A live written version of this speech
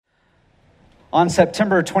On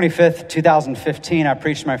September 25th, 2015, I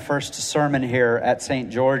preached my first sermon here at St.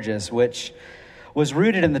 George's, which was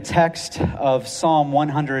rooted in the text of Psalm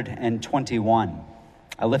 121.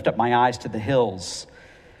 I lift up my eyes to the hills.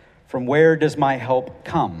 From where does my help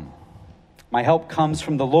come? My help comes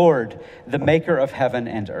from the Lord, the maker of heaven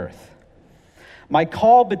and earth. My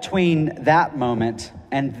call between that moment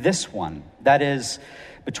and this one, that is,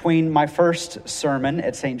 between my first sermon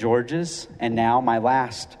at St. George's and now my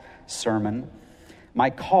last sermon, my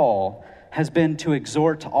call has been to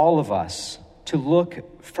exhort all of us to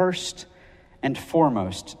look first and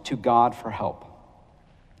foremost to God for help.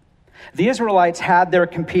 The Israelites had their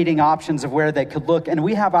competing options of where they could look, and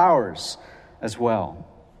we have ours as well.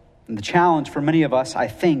 And the challenge for many of us, I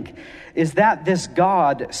think, is that this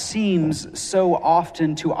God seems so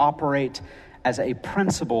often to operate as a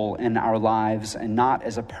principle in our lives and not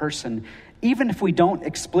as a person, even if we don't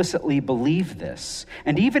explicitly believe this,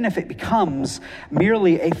 and even if it becomes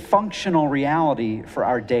merely a functional reality for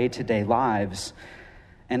our day-to-day lives.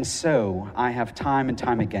 And so I have time and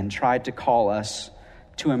time again tried to call us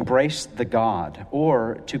to embrace the God,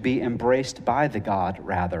 or to be embraced by the God,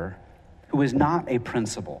 rather, who is not a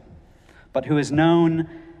principle, but who is known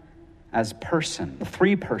as person,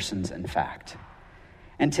 three persons, in fact.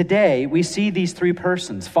 And today, we see these three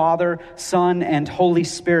persons, Father, Son, and Holy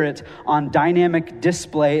Spirit, on dynamic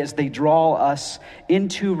display as they draw us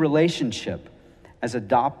into relationship as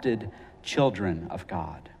adopted children of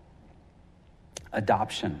God.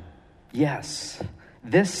 Adoption. Yes,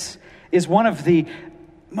 this is one of the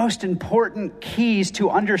most important keys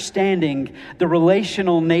to understanding the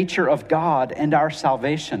relational nature of God and our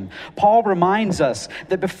salvation. Paul reminds us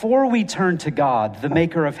that before we turn to God, the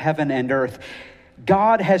maker of heaven and earth,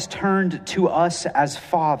 God has turned to us as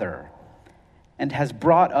Father and has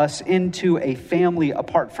brought us into a family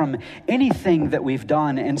apart from anything that we've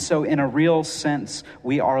done. And so in a real sense,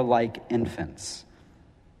 we are like infants.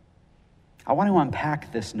 I want to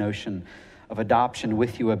unpack this notion of adoption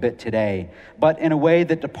with you a bit today, but in a way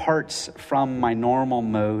that departs from my normal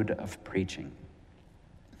mode of preaching.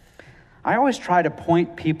 I always try to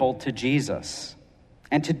point people to Jesus,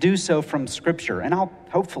 and to do so from Scripture. And I'll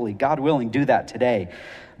hopefully, God willing, do that today.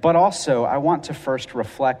 But also, I want to first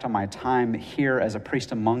reflect on my time here as a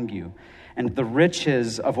priest among you and the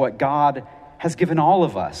riches of what God has given all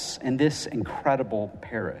of us in this incredible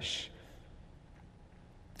parish.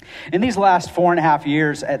 In these last 4.5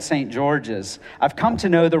 years at St. George's, I've come to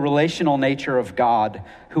know the relational nature of God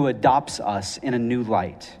who adopts us in a new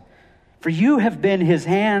light. For you have been his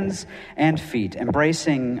hands and feet,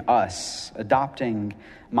 embracing us, adopting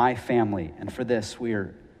my family. And for this, we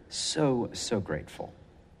are so, so grateful.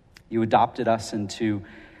 You adopted us into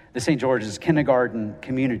the St. George's kindergarten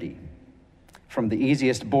community. From the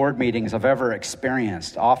easiest board meetings I've ever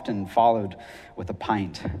experienced, often followed with a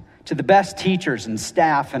pint, to the best teachers and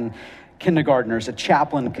staff and kindergartners a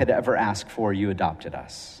chaplain could ever ask for, you adopted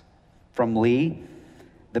us. From Lee,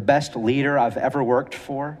 the best leader I've ever worked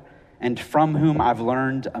for, and from whom I've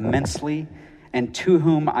learned immensely, and to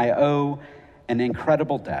whom I owe an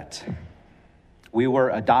incredible debt. We were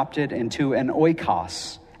adopted into an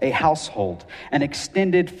oikos, a household, an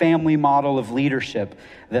extended family model of leadership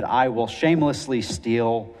that I will shamelessly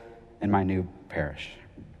steal in my new parish.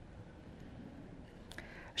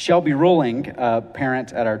 Shelby Ruling, a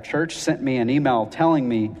parent at our church, sent me an email telling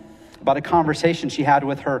me about a conversation she had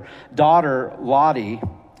with her daughter, Lottie,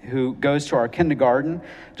 who goes to our kindergarten,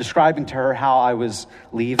 describing to her how I was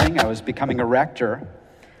leaving, I was becoming a rector,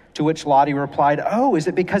 to which Lottie replied, "Oh, is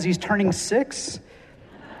it because he's turning 6?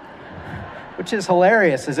 Which is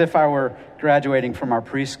hilarious, as if I were graduating from our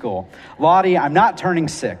preschool. Lottie, I'm not turning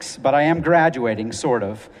 6, but I am graduating, sort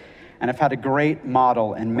of, and I've had a great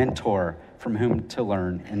model and mentor from whom to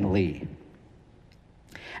learn in Lee.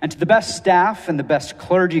 And to the best staff and the best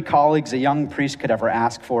clergy colleagues a young priest could ever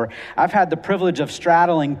ask for, I've had the privilege of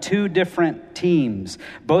straddling 2 different teams,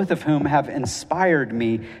 both of whom have inspired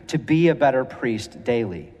me to be a better priest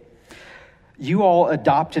daily. You all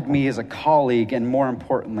adopted me as a colleague and, more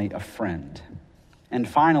importantly, a friend. And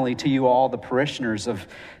finally, to you all, the parishioners of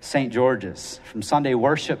St. George's, from Sunday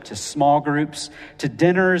worship to small groups, to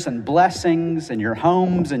dinners and blessings in your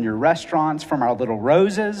homes and your restaurants, from our little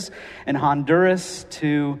roses in Honduras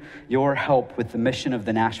to your help with the mission of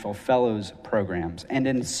the Nashville Fellows programs, and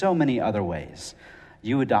in so many other ways,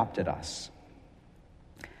 you adopted us.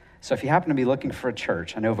 So if you happen to be looking for a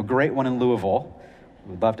church, I know of a great one in Louisville.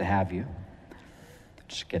 We'd love to have you.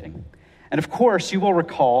 Just kidding. And of course, you will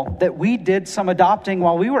recall that we did some adopting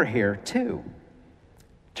while we were here, too.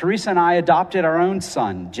 Teresa and I adopted our own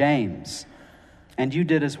son, James, and you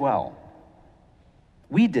did as well.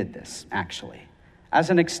 We did this, actually, as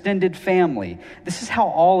an extended family. This is how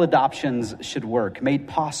all adoptions should work, made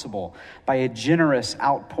possible by a generous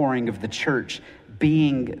outpouring of the church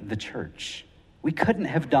being the church. We couldn't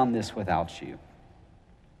have done this without you.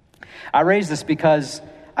 I raise this because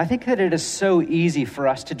I think that it is so easy for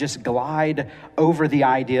us to just glide over the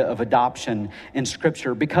idea of adoption in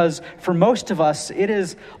Scripture, because for most of us, it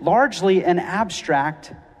is largely an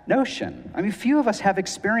abstract notion. I mean, few of us have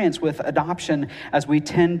experience with adoption as we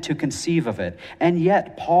tend to conceive of it. And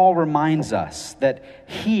yet, Paul reminds us that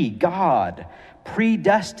He, God,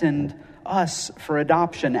 predestined us for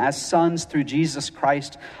adoption as sons through Jesus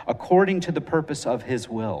Christ according to the purpose of His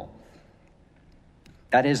will.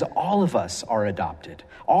 That is, all of us are adopted.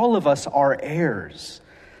 All of us are heirs.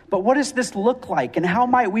 But what does this look like, and how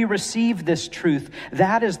might we receive this truth?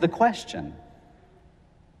 That is the question.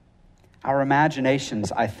 Our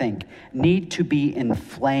imaginations, I think, need to be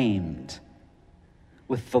inflamed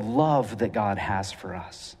with the love that God has for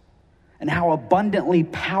us, and how abundantly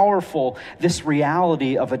powerful this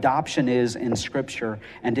reality of adoption is in Scripture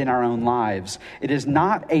and in our own lives. It is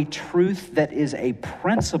not a truth that is a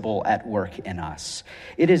principle at work in us.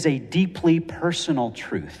 It is a deeply personal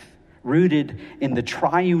truth rooted in the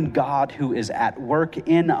triune God who is at work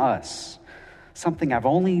in us. Something I've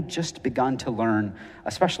only just begun to learn,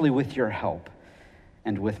 especially with your help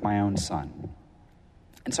and with my own son.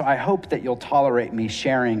 And so I hope that you'll tolerate me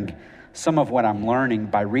sharing some of what I'm learning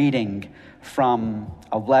by reading from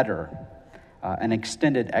a letter, an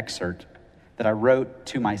extended excerpt that I wrote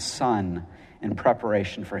to my son in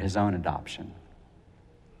preparation for his own adoption.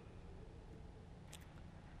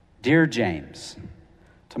 Dear James,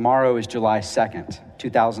 tomorrow is July 2nd,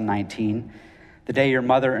 2019, the day your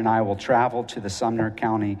mother and I will travel to the Sumner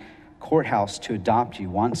County Courthouse to adopt you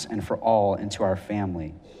once and for all into our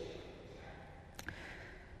family.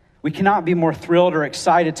 We cannot be more thrilled or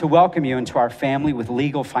excited to welcome you into our family with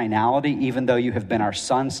legal finality, even though you have been our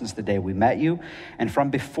son since the day we met you, and from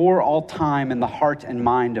before all time in the heart and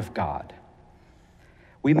mind of God.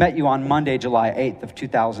 We met you on Monday, July 8th of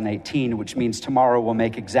 2018, which means tomorrow will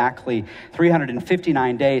make exactly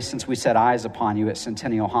 359 days since we set eyes upon you at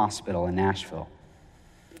Centennial Hospital in Nashville.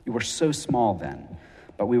 You were so small then,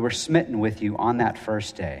 but we were smitten with you on that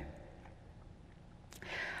first day.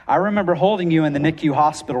 I remember holding you in the NICU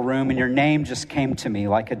hospital room, and your name just came to me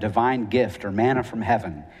like a divine gift or manna from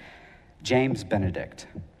heaven, James Benedict.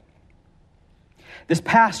 This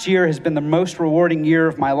past year has been the most rewarding year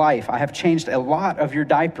of my life. I have changed a lot of your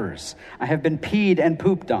diapers. I have been peed and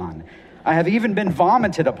pooped on. I have even been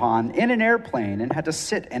vomited upon in an airplane and had to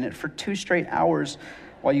sit in it for 2 straight hours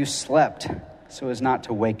while you slept so as not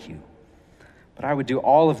to wake you. But I would do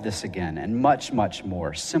all of this again and much, much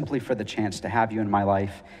more, simply for the chance to have you in my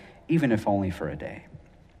life, even if only for a day.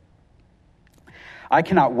 I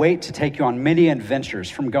cannot wait to take you on many adventures,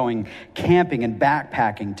 from going camping and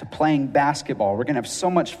backpacking to playing basketball. We're going to have so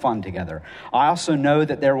much fun together. I also know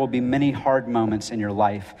that there will be many hard moments in your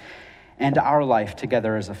life and our life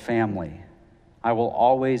together as a family. I will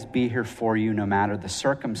always be here for you, no matter the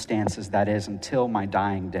circumstances, that is, until my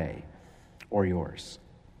dying day or yours.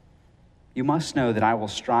 You must know that I will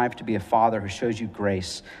strive to be a father who shows you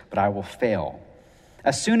grace, but I will fail.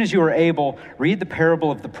 As soon as you are able, read the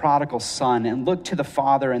parable of the prodigal son and look to the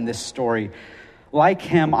father in this story. Like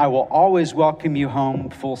him, I will always welcome you home,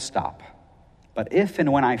 full stop. But if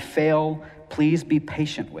and when I fail, please be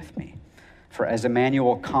patient with me. For as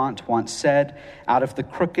Immanuel Kant once said, out of the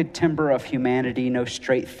crooked timber of humanity, no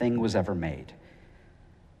straight thing was ever made.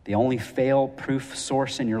 The only fail-proof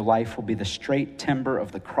source in your life will be the straight timber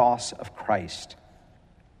of the cross of Christ.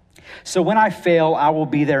 So when I fail, I will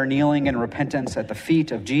be there kneeling in repentance at the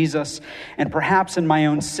feet of Jesus, and perhaps in my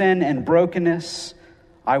own sin and brokenness,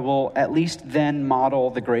 I will at least then model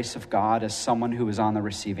the grace of God as someone who is on the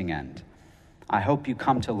receiving end. I hope you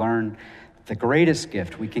come to learn the greatest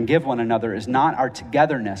gift we can give one another is not our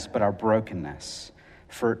togetherness, but our brokenness.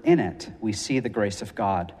 For in it, we see the grace of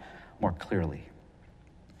God more clearly.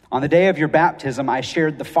 On the day of your baptism, I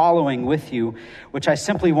shared the following with you, which I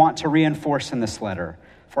simply want to reinforce in this letter,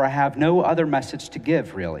 for I have no other message to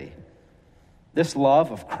give, really. This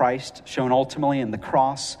love of Christ, shown ultimately in the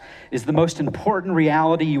cross, is the most important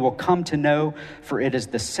reality you will come to know, for it is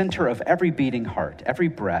the center of every beating heart, every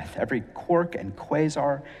breath, every quark and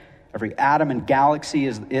quasar, every atom and galaxy.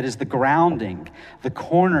 It is the grounding, the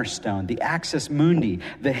cornerstone, the axis mundi,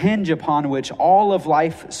 the hinge upon which all of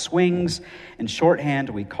life swings. In shorthand,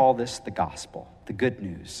 we call this the gospel, the good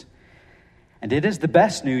news. And it is the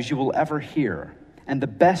best news you will ever hear, and the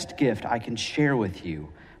best gift I can share with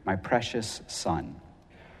you, my precious son.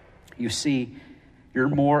 You see, Your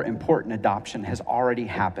more important adoption has already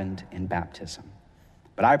happened in baptism.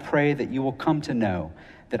 But I pray that you will come to know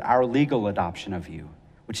that our legal adoption of you,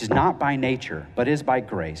 which is not by nature, but is by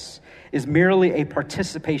grace, is merely a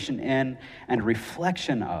participation in and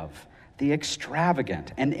reflection of the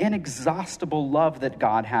extravagant and inexhaustible love that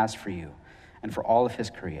God has for you and for all of his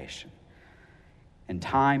creation. In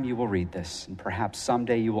time, you will read this, and perhaps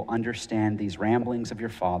someday you will understand these ramblings of your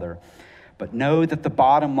Father. But know that the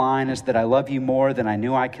bottom line is that I love you more than I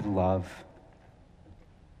knew I could love.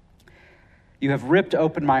 You have ripped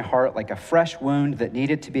open my heart like a fresh wound that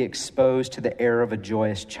needed to be exposed to the air of a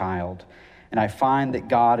joyous child. And I find that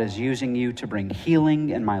God is using you to bring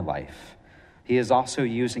healing in my life. He is also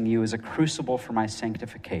using you as a crucible for my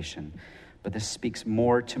sanctification. But this speaks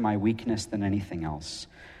more to my weakness than anything else.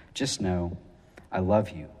 Just know, I love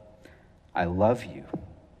you. I love you.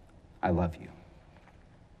 I love you.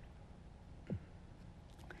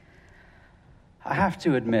 I have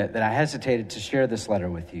to admit that I hesitated to share this letter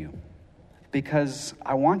with you because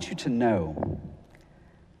I want you to know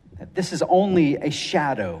that this is only a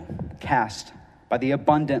shadow cast by the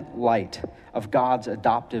abundant light of God's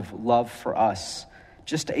adoptive love for us,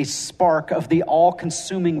 just a spark of the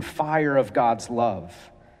all-consuming fire of God's love.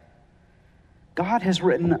 God has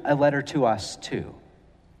written a letter to us too,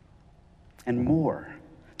 and more.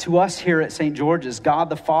 To us here at St. George's, God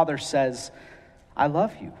the Father says, I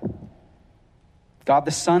love you. God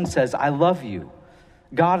the Son says, I love you.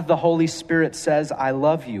 God the Holy Spirit says, I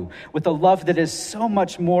love you. With a love that is so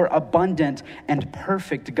much more abundant and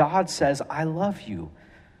perfect, God says, I love you.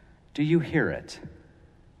 Do you hear it?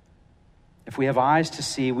 If we have eyes to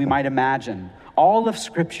see, we might imagine all of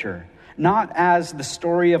Scripture not as the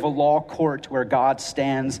story of a law court where God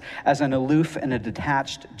stands as an aloof and a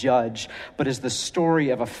detached judge, but as the story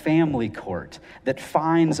of a family court that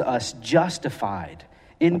finds us justified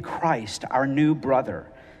in Christ, our new brother,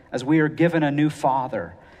 as we are given a new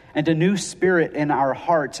father and a new spirit in our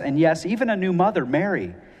hearts, and yes, even a new mother,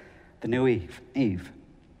 Mary, the new Eve.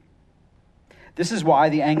 This is why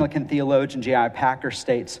the Anglican theologian J.I. Packer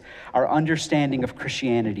states, our understanding of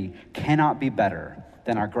Christianity cannot be better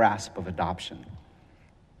than our grasp of adoption.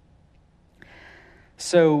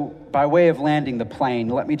 So, by way of landing the plane,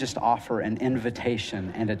 let me just offer an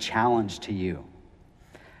invitation and a challenge to you.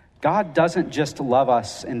 God doesn't just love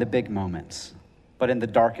us in the big moments, but in the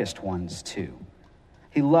darkest ones too.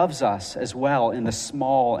 He loves us as well in the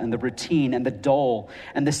small and the routine and the dull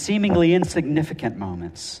and the seemingly insignificant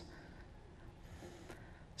moments.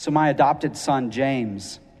 So my adopted son,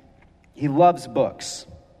 James, he loves books.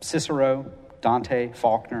 Cicero, Dante,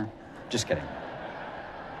 Faulkner. Just kidding.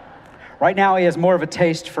 Right now he has more of a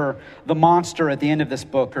taste for the monster at the end of this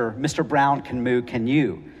book, or Mr. Brown Can Moo, Can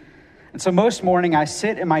You? And so most morning I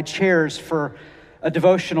sit in my chairs for a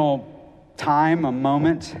devotional time, a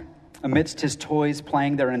moment, amidst his toys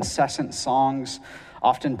playing their incessant songs,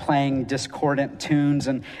 often playing discordant tunes.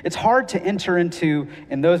 And it's hard to enter into,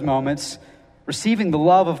 in those moments, receiving the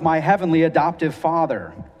love of my heavenly adoptive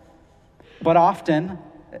father. But often,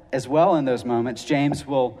 as well in those moments, James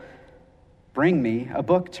will bring me a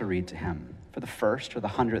book to read to him for the first or the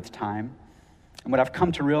 100th time. And what I've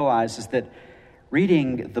come to realize is that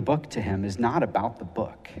reading the book to him is not about the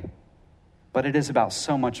book, but it is about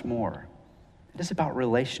so much more. It is about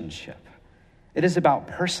relationship. It is about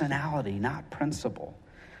personality, not principle.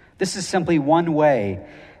 This is simply one way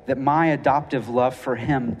that my adoptive love for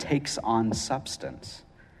him takes on substance.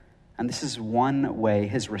 And this is one way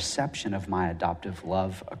his reception of my adoptive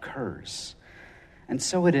love occurs. And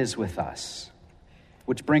so it is with us,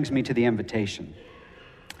 which brings me to the invitation.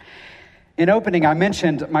 In opening, I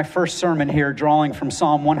mentioned my first sermon here, drawing from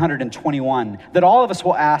Psalm 121, that all of us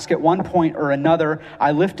will ask at one point or another,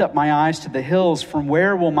 I lift up my eyes to the hills, from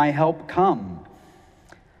where will my help come?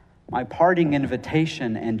 My parting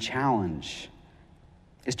invitation and challenge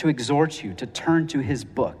is to exhort you to turn to his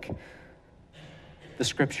book, the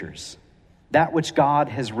Scriptures, that which God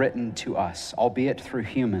has written to us, albeit through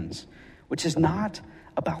humans, which is not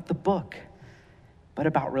about the book, but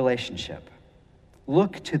about relationship.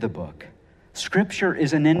 Look to the book. Scripture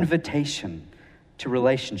is an invitation to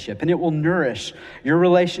relationship, and it will nourish your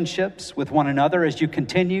relationships with one another as you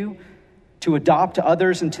continue to adopt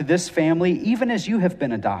others into this family, even as you have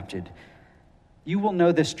been adopted. You will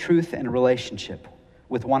know this truth in relationship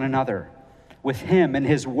with one another, with him and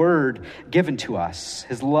his word given to us,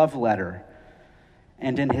 his love letter,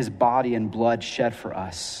 and in his body and blood shed for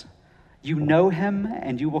us. You know him,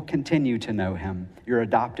 and you will continue to know him, your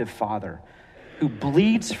adoptive father, who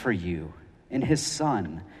bleeds for you in his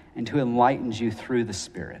Son, and who enlightens you through the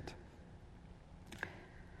Spirit.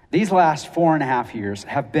 These last 4.5 years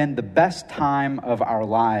have been the best time of our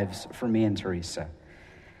lives for me and Teresa.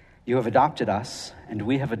 You have adopted us, and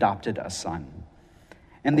we have adopted a son.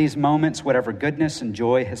 In these moments, whatever goodness and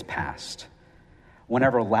joy has passed,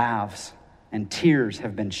 whenever laughs and tears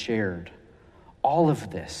have been shared, all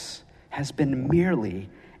of this has been merely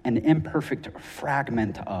an imperfect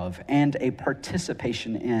fragment of and a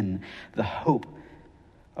participation in the hope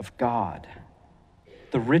of God,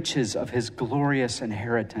 the riches of his glorious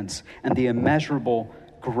inheritance, and the immeasurable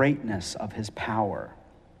greatness of his power.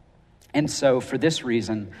 And so, for this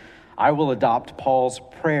reason, I will adopt Paul's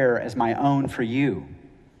prayer as my own for you,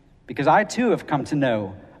 because I too have come to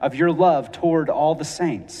know of your love toward all the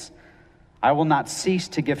saints. I will not cease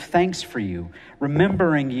to give thanks for you,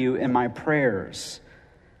 remembering you in my prayers,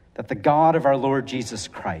 that the God of our Lord Jesus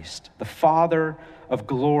Christ, the Father of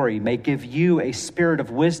glory, may give you a spirit of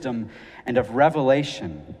wisdom and of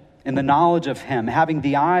revelation in the knowledge of him, having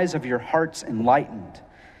the eyes of your hearts enlightened,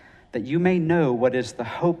 that you may know what is the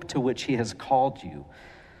hope to which he has called you,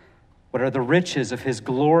 what are the riches of his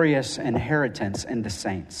glorious inheritance in the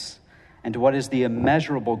saints, and what is the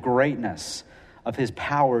immeasurable greatness of his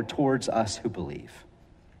power towards us who believe.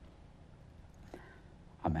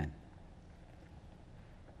 Amen.